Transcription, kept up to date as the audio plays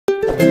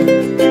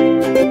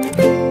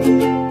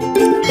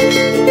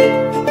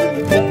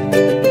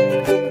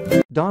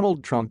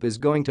Donald Trump is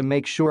going to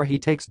make sure he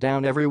takes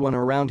down everyone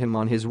around him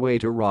on his way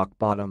to rock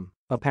bottom,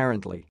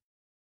 apparently.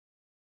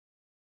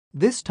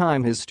 This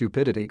time his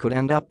stupidity could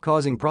end up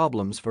causing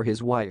problems for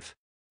his wife.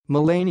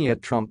 Melania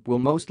Trump will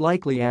most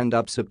likely end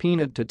up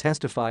subpoenaed to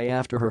testify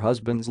after her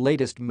husband's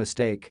latest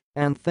mistake,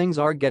 and things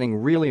are getting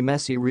really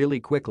messy really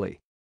quickly.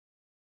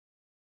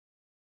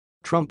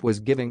 Trump was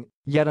giving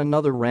yet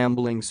another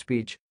rambling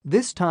speech,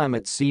 this time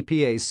at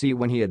CPAC,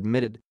 when he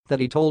admitted that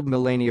he told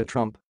Melania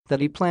Trump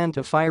that he planned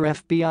to fire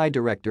FBI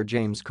Director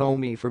James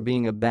Comey for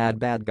being a bad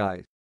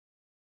guy.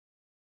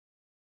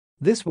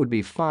 This would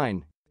be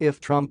fine if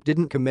Trump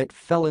didn't commit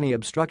felony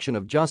obstruction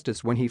of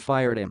justice when he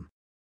fired him.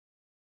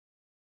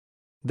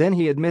 Then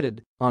he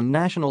admitted on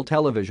national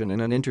television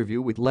in an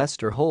interview with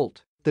Lester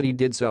Holt that he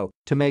did so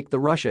to make the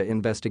Russia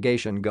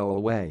investigation go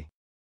away.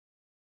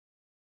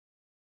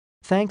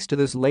 Thanks to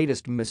this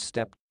latest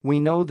misstep, we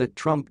know that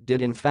Trump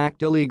did in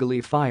fact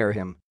illegally fire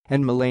him,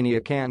 and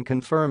Melania can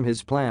confirm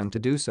his plan to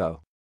do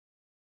so.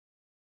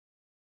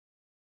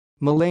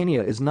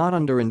 Melania is not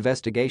under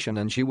investigation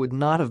and she would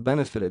not have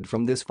benefited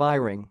from this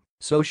firing,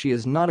 so she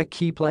is not a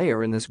key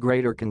player in this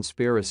greater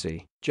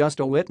conspiracy, just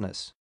a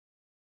witness.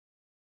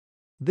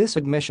 This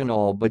admission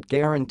all but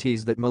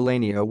guarantees that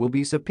Melania will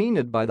be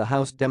subpoenaed by the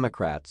House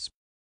Democrats.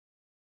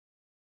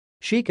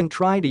 She can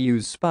try to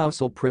use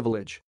spousal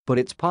privilege, but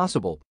it's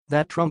possible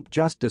that Trump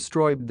just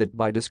destroyed that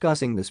by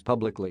discussing this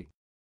publicly.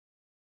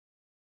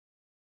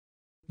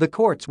 The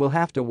courts will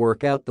have to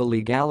work out the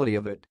legality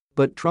of it,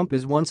 but Trump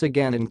is once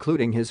again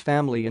including his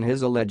family in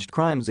his alleged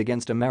crimes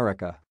against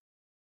America.